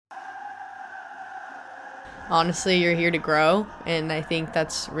honestly, you're here to grow, and I think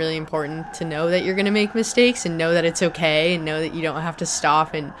that's really important to know that you're going to make mistakes and know that it's okay and know that you don't have to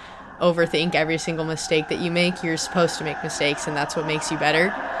stop and overthink every single mistake that you make. You're supposed to make mistakes, and that's what makes you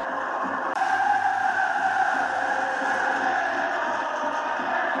better.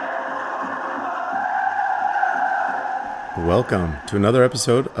 Welcome to another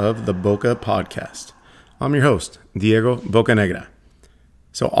episode of the Boca Podcast. I'm your host, Diego Bocanegra.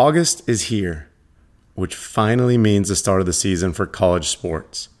 So August is here, which finally means the start of the season for college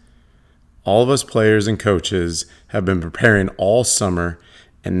sports. All of us players and coaches have been preparing all summer,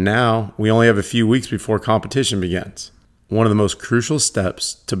 and now we only have a few weeks before competition begins. One of the most crucial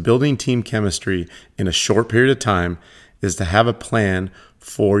steps to building team chemistry in a short period of time is to have a plan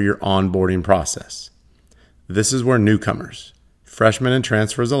for your onboarding process. This is where newcomers, freshmen and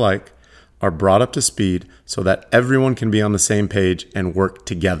transfers alike, are brought up to speed so that everyone can be on the same page and work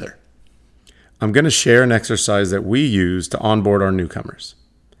together. I'm going to share an exercise that we use to onboard our newcomers.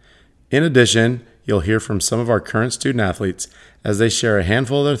 In addition, you'll hear from some of our current student athletes as they share a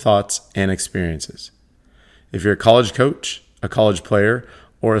handful of their thoughts and experiences. If you're a college coach, a college player,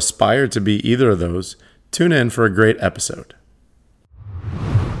 or aspire to be either of those, tune in for a great episode.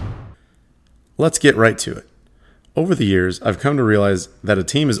 Let's get right to it. Over the years, I've come to realize that a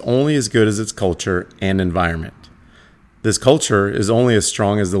team is only as good as its culture and environment. This culture is only as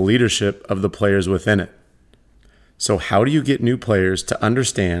strong as the leadership of the players within it. So how do you get new players to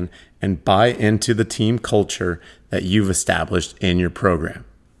understand and buy into the team culture that you've established in your program?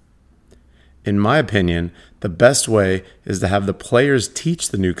 In my opinion, the best way is to have the players teach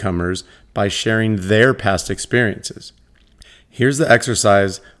the newcomers by sharing their past experiences. Here's the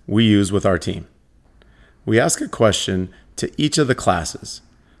exercise we use with our team. We ask a question to each of the classes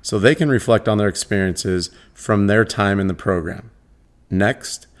so they can reflect on their experiences from their time in the program.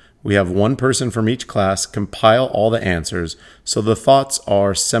 Next, we have one person from each class compile all the answers so the thoughts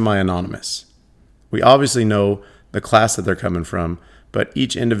are semi-anonymous. We obviously know the class that they're coming from, but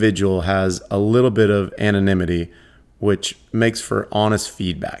each individual has a little bit of anonymity, which makes for honest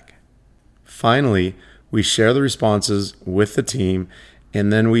feedback. Finally, we share the responses with the team,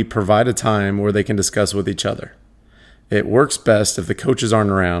 and then we provide a time where they can discuss with each other. It works best if the coaches aren't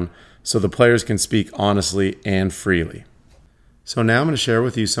around, so the players can speak honestly and freely. So now I'm going to share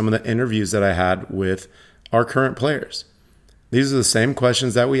with you some of the interviews that I had with our current players. These are the same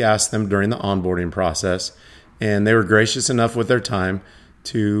questions that we asked them during the onboarding process, and they were gracious enough with their time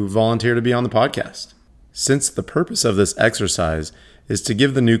to volunteer to be on the podcast. Since the purpose of this exercise is to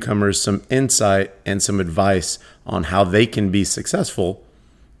give the newcomers some insight and some advice on how they can be successful,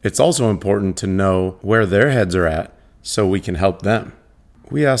 it's also important to know where their heads are at so we can help them.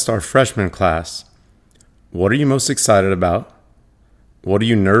 We asked our freshman class, what are you most excited about? What are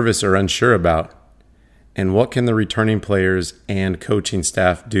you nervous or unsure about? And what can the returning players and coaching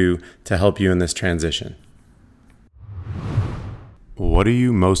staff do to help you in this transition? What are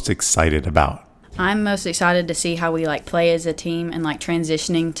you most excited about? I'm most excited to see how we play as a team and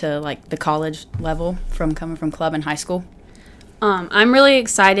transitioning to the college level from coming from club and high school. I'm really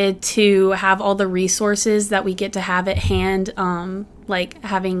excited to have all the resources that we get to have at hand,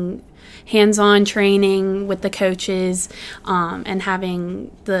 having hands-on training with the coaches and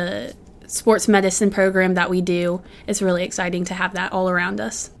having the sports medicine program that we do. It's really exciting to have that all around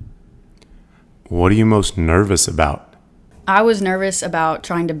us. What are you most nervous about? I was nervous about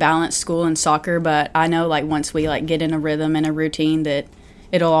trying to balance school and soccer, but I know once we get in a rhythm and a routine that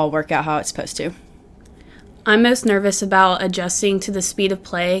it'll all work out how it's supposed to. I'm most nervous about adjusting to the speed of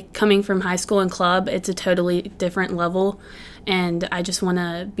play. Coming from high school and club, it's a totally different level, and I just want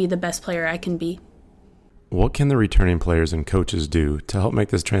to be the best player I can be. What can the returning players and coaches do to help make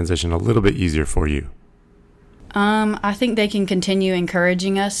this transition a little bit easier for you? I think they can continue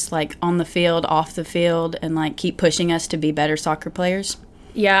encouraging us, on the field, off the field, and keep pushing us to be better soccer players.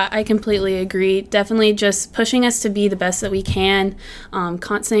 Yeah, I completely agree. Definitely just pushing us to be the best that we can,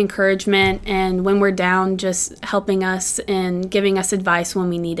 constant encouragement, and when we're down, just helping us and giving us advice when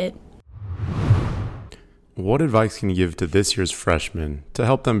we need it. What advice can you give to this year's freshmen to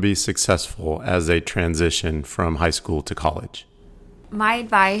help them be successful as they transition from high school to college? My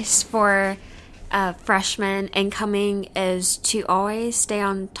advice for freshmen incoming is to always stay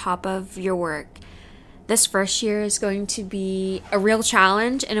on top of your work. This first year is going to be a real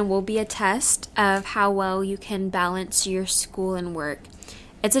challenge, and it will be a test of how well you can balance your school and work.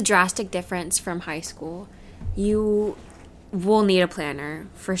 It's a drastic difference from high school. You will need a planner,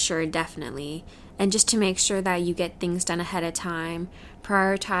 for sure, definitely. And just to make sure that you get things done ahead of time,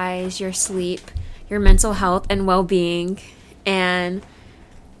 prioritize your sleep, your mental health and well-being, and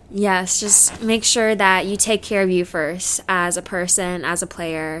Yes, just make sure that you take care of you first as a person, as a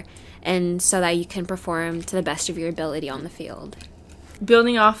player, and so that you can perform to the best of your ability on the field.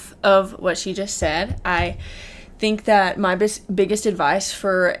 Building off of what she just said, I think that my biggest advice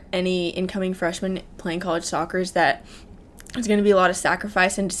for any incoming freshman playing college soccer is that there's going to be a lot of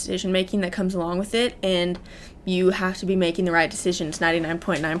sacrifice and decision making that comes along with it, and you have to be making the right decisions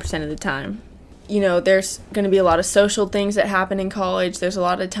 99.9% of the time. You know, there's going to be a lot of social things that happen in college. There's a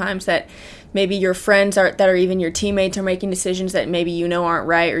lot of times that maybe your friends that are even your teammates are making decisions that maybe you know aren't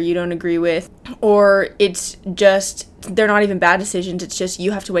right or you don't agree with, or it's just they're not even bad decisions. It's just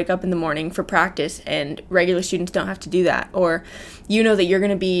you have to wake up in the morning for practice and regular students don't have to do that, or you know that you're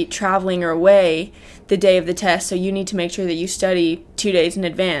going to be traveling or away the day of the test, so you need to make sure that you study 2 days in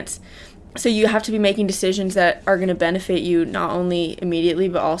advance. So you have to be making decisions that are going to benefit you not only immediately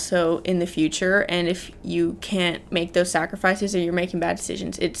but also in the future. And if you can't make those sacrifices or you're making bad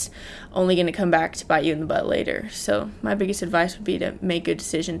decisions, it's only going to come back to bite you in the butt later. So my biggest advice would be to make good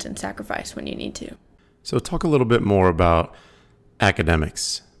decisions and sacrifice when you need to. So talk a little bit more about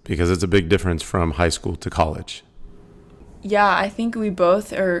academics, because it's a big difference from high school to college. Yeah, I think we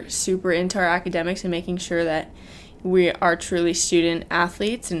both are super into our academics and making sure that we are truly student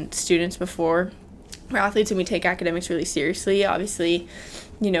athletes and students before we're athletes, and we take academics really seriously. Obviously,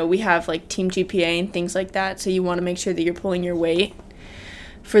 you know, we have like team GPA and things like that, so you want to make sure that you're pulling your weight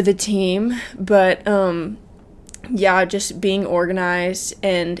for the team. But yeah, just being organized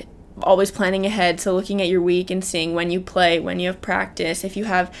and always planning ahead, so looking at your week and seeing when you play, when you have practice, if you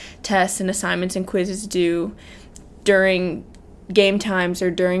have tests and assignments and quizzes due during game times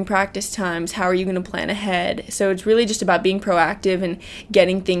or during practice times, how are you going to plan ahead? So it's really just about being proactive and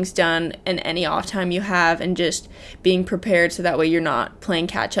getting things done in any off time you have, and just being prepared so that way you're not playing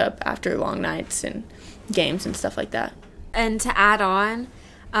catch up after long nights and games and stuff like that. And to add on,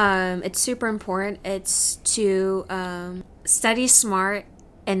 it's super important. It's to study smart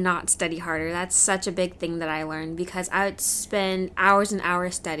and not study harder. That's such a big thing that I learned, because I would spend hours and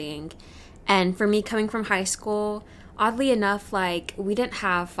hours studying. And for me, coming from high school, oddly enough, like, we didn't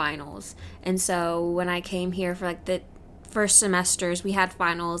have finals. And so when I came here for like the first semesters, we had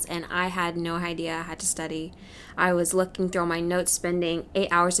finals and I had no idea I had to study. I was looking through my notes, spending 8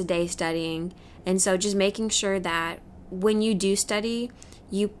 hours a day studying. And so just making sure that when you do study,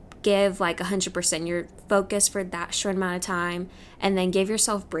 you give like 100%, your focus for that short amount of time, and then give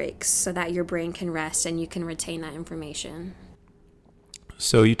yourself breaks so that your brain can rest and you can retain that information.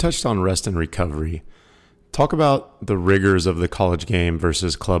 So you touched on rest and recovery. Talk about the rigors of the college game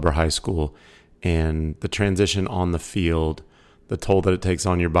versus club or high school, and the transition on the field, the toll that it takes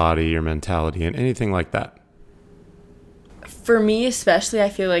on your body, your mentality, and anything like that. For me especially, I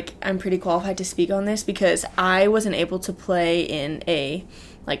feel like I'm pretty qualified to speak on this, because I wasn't able to play in a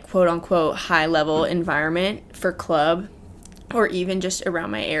like quote-unquote high-level environment for club, or even just around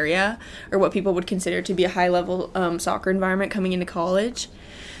my area, or what people would consider to be a high-level soccer environment coming into college.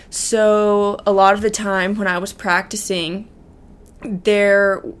 So a lot of the time when I was practicing,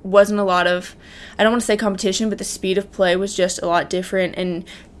 there wasn't a lot of, I don't want to say competition, but the speed of play was just a lot different. And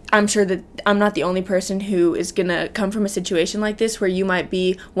I'm sure that I'm not the only person who is going to come from a situation like this, where you might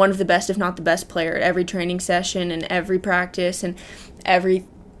be one of the best, if not the best player at every training session and every practice and every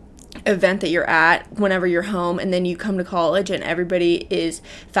event that you're at whenever you're home, and then you come to college and everybody is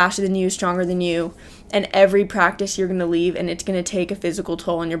faster than you, stronger than you, and every practice you're going to leave and it's going to take a physical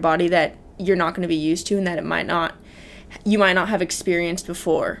toll on your body that you're not going to be used to, and that you might not have experienced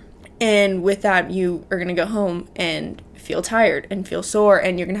before. And with that, you are going to go home and feel tired and feel sore,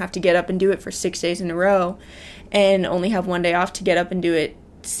 and you're going to have to get up and do it for 6 days in a row and only have 1 day off to get up and do it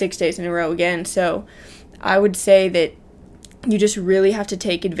 6 days in a row again. So I would say that you just really have to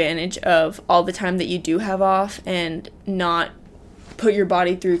take advantage of all the time that you do have off, and not put your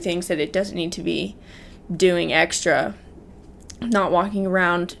body through things that it doesn't need to be doing extra. Not walking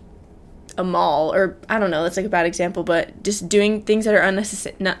around a mall, or I don't know, that's like a bad example, but just doing things that are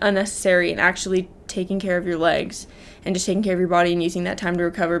unnecessary, and actually taking care of your legs and just taking care of your body and using that time to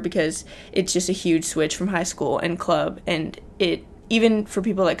recover, because it's just a huge switch from high school and club. And it, even for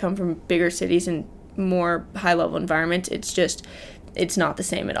people that come from bigger cities and more high-level environments, it's not the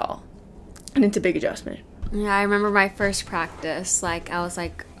same at all, and it's a big adjustment. Yeah, I remember my first practice, like, I was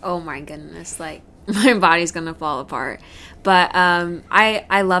like, oh my goodness, like, my body's gonna fall apart. But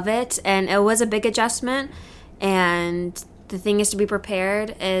I love it, and it was a big adjustment. And the thing is, to be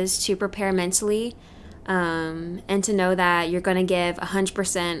prepared is to prepare mentally, and to know that you're gonna give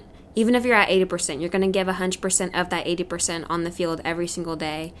 100%. Even if you're at 80%, you're gonna give 100% of that 80% on the field every single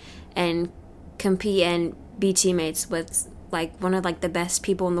day, and compete and be teammates with like one of like the best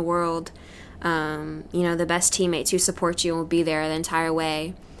people in the world, the best teammates who support you and will be there the entire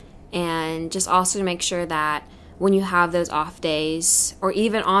way. And just also to make sure that when you have those off days or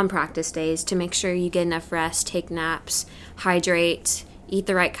even on practice days, to make sure you get enough rest, take naps, hydrate, eat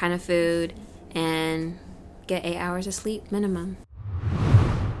the right kind of food, and get 8 hours of sleep minimum.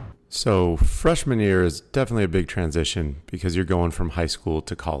 So freshman year is definitely a big transition because you're going from high school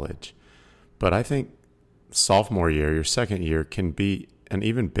to college. But I think sophomore year, your second year, can be an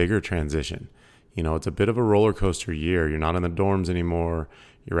even bigger transition. It's a bit of a roller coaster year. You're not in the dorms anymore.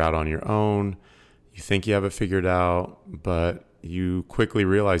 You're out on your own. You think you have it figured out, but you quickly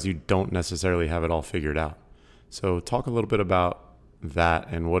realize you don't necessarily have it all figured out. So talk a little bit about that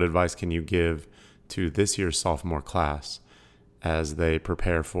and what advice can you give to this year's sophomore class as they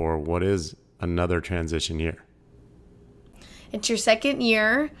prepare for what is another transition year. It's your second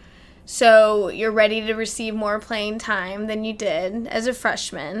year, so you're ready to receive more playing time than you did as a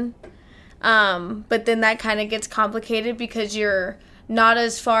freshman. But then that kind of gets complicated because you're not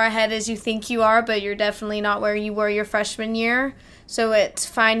as far ahead as you think you are, but you're definitely not where you were your freshman year. So it's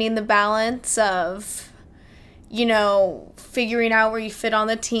finding the balance of, figuring out where you fit on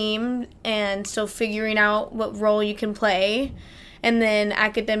the team and still figuring out what role you can play. And then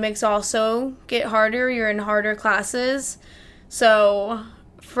academics also get harder. You're in harder classes. So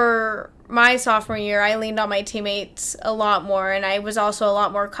for my sophomore year, I leaned on my teammates a lot more, and I was also a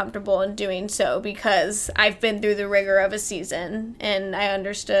lot more comfortable in doing so because I've been through the rigor of a season, and I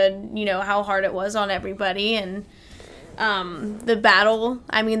understood, how hard it was on everybody, and the battle,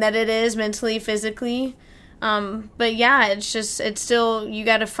 that it is mentally, physically. But yeah, it's still, you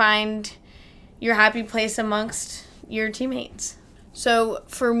got to find your happy place amongst your teammates. So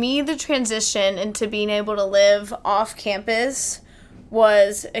for me, the transition into being able to live off campus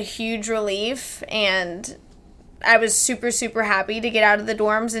was a huge relief, and I was super, super happy to get out of the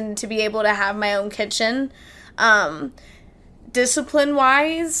dorms and to be able to have my own kitchen.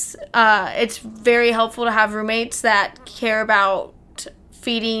 Discipline-wise, it's very helpful to have roommates that care about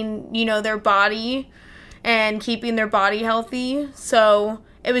feeding, their body and keeping their body healthy. So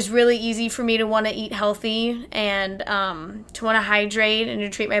it was really easy for me to want to eat healthy and to want to hydrate and to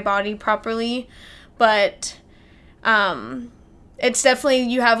treat my body properly. But it's definitely,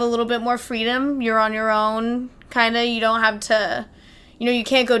 you have a little bit more freedom. You're on your own, kind of. You don't have to, you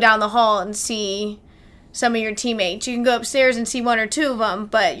can't go down the hall and see some of your teammates. You can go upstairs and see one or two of them,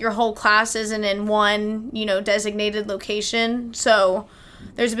 but your whole class isn't in one, designated location. So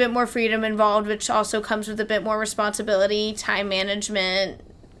there's a bit more freedom involved, which also comes with a bit more responsibility, time management,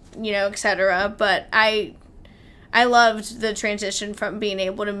 etc. But I loved the transition from being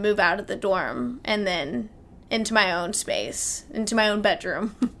able to move out of the dorm and then into my own space, into my own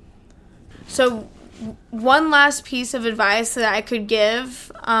bedroom. So one last piece of advice that I could give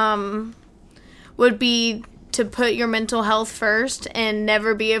would be to put your mental health first and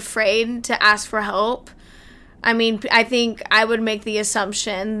never be afraid to ask for help. I think I would make the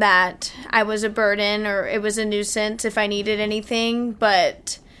assumption that I was a burden or it was a nuisance if I needed anything,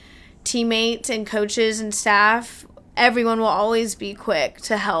 but teammates and coaches and staff, everyone will always be quick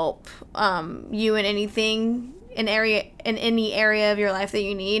to help you in anything, in any area of your life that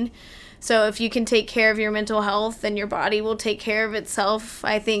you need. So if you can take care of your mental health, then your body will take care of itself.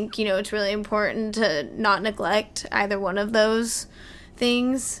 I think, it's really important to not neglect either one of those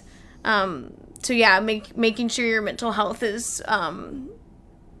things. So yeah, making sure your mental health is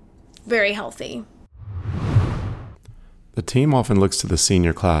very healthy. The team often looks to the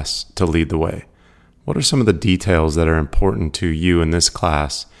senior class to lead the way. What are some of the details that are important to you in this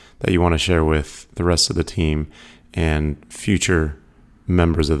class that you want to share with the rest of the team and future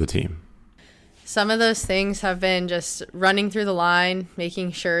members of the team? Some of those things have been just running through the line,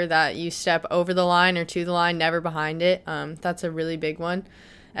 making sure that you step over the line or to the line, never behind it. That's a really big one.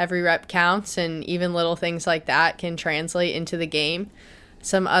 Every rep counts, and even little things like that can translate into the game.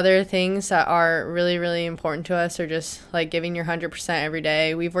 Some other things that are really, really important to us are just like giving your 100% every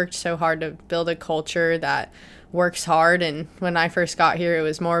day. We've worked so hard to build a culture that works hard, and when I first got here, it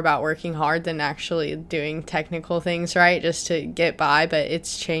was more about working hard than actually doing technical things right just to get by, but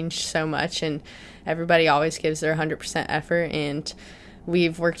it's changed so much, and everybody always gives their 100% effort, and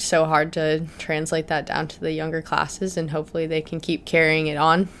we've worked so hard to translate that down to the younger classes, and hopefully they can keep carrying it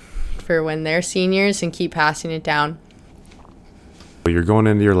on for when they're seniors and keep passing it down. You're going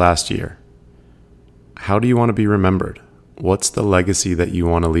into your last year. How do you want to be remembered? What's the legacy that you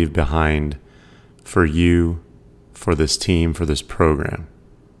want to leave behind for you, for this team, for this program?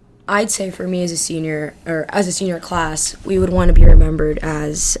 I'd say for me as a senior, or as a senior class, we would want to be remembered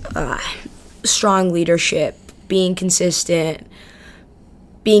as strong leadership, being consistent,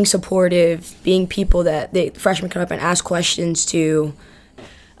 being supportive, being people that the freshmen come up and ask questions to.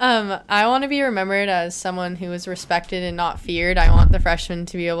 I want to be remembered as someone who is respected and not feared. I want the freshmen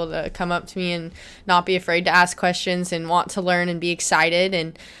to be able to come up to me and not be afraid to ask questions and want to learn and be excited.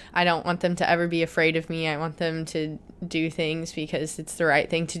 And I don't want them to ever be afraid of me. I want them to do things because it's the right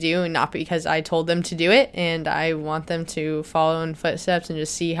thing to do and not because I told them to do it. And I want them to follow in footsteps and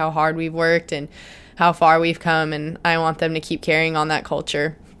just see how hard we've worked and how far we've come. And I want them to keep carrying on that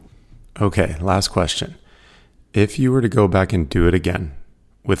culture. Okay, last question. If you were to go back and do it again,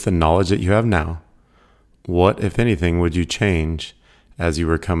 with the knowledge that you have now, what, if anything, would you change as you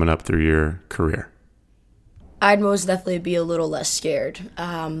were coming up through your career? I'd most definitely be a little less scared.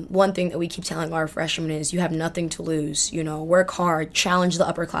 One thing that we keep telling our freshmen is you have nothing to lose. Work hard, challenge the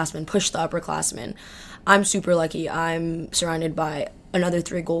upperclassmen, push the upperclassmen. I'm super lucky. I'm surrounded by another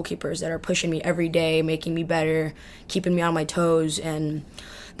 3 goalkeepers that are pushing me every day, making me better, keeping me on my toes, and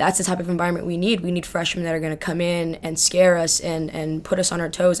that's the type of environment we need. We need freshmen that are going to come in and scare us and put us on our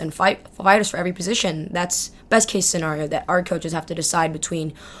toes and fight us for every position. That's best case scenario, that our coaches have to decide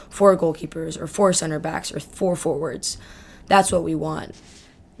between 4 goalkeepers or 4 center backs or 4 forwards. That's what we want.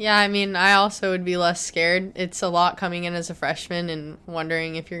 Yeah, I mean, I also would be less scared. It's a lot coming in as a freshman and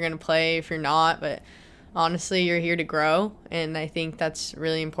wondering if you're going to play, if you're not, but honestly, you're here to grow, and I think that's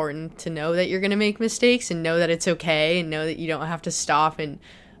really important to know that you're going to make mistakes and know that it's okay and know that you don't have to stop and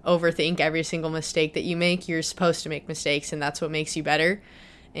overthink every single mistake that you make. You're supposed to make mistakes, and that's what makes you better.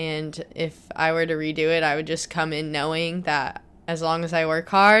 And if I were to redo it, I would just come in knowing that as long as I work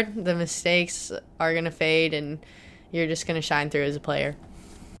hard, the mistakes are going to fade and you're just going to shine through as a player.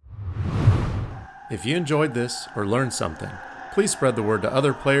 If you enjoyed this or learned something, please spread the word to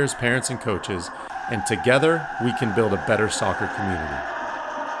other players, parents, and coaches, and together we can build a better soccer community.